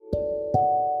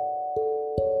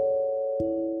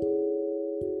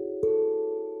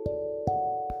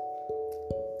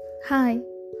Hi,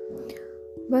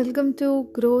 welcome to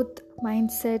Growth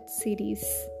Mindset series.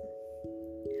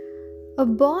 A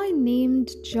boy named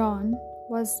John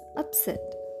was upset.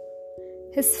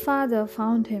 His father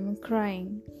found him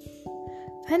crying.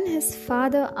 When his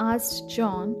father asked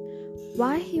John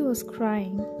why he was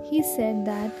crying, he said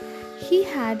that he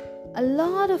had a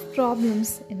lot of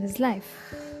problems in his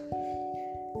life.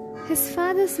 His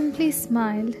father simply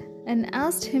smiled and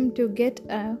asked him to get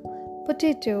a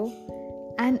potato,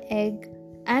 an egg,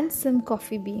 and some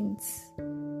coffee beans.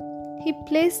 He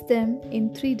placed them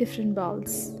in 3 different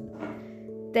bowls.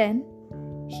 Then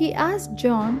he asked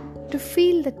John to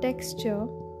feel the texture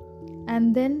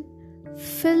and then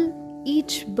fill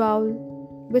each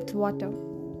bowl with water.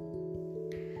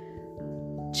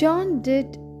 John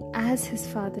did as his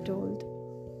father told.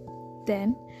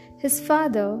 Then his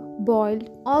father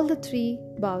boiled all the 3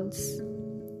 bowls.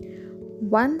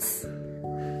 Once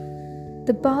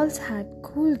the bowls had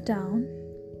cooled down,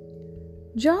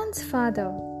 John's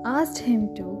father asked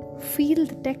him to feel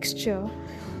the texture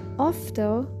of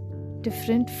the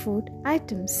different food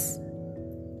items.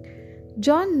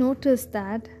 John noticed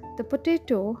that the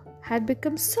potato had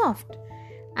become soft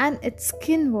and its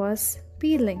skin was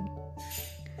peeling.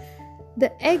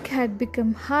 The egg had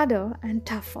become harder and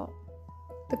tougher.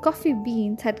 The coffee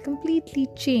beans had completely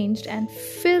changed and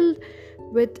filled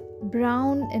with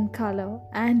brown in color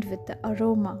and with the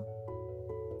aroma.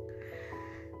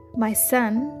 My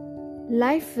son,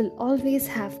 life will always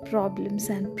have problems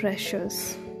and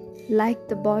pressures, like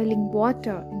the boiling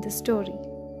water in the story.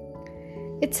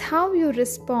 It's how you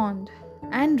respond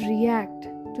and react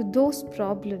to those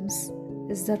problems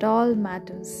is that all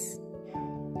matters.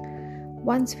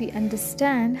 Once we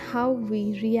understand how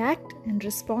we react and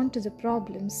respond to the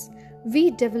problems, we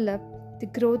develop the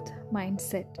growth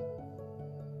mindset.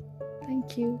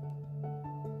 Thank you.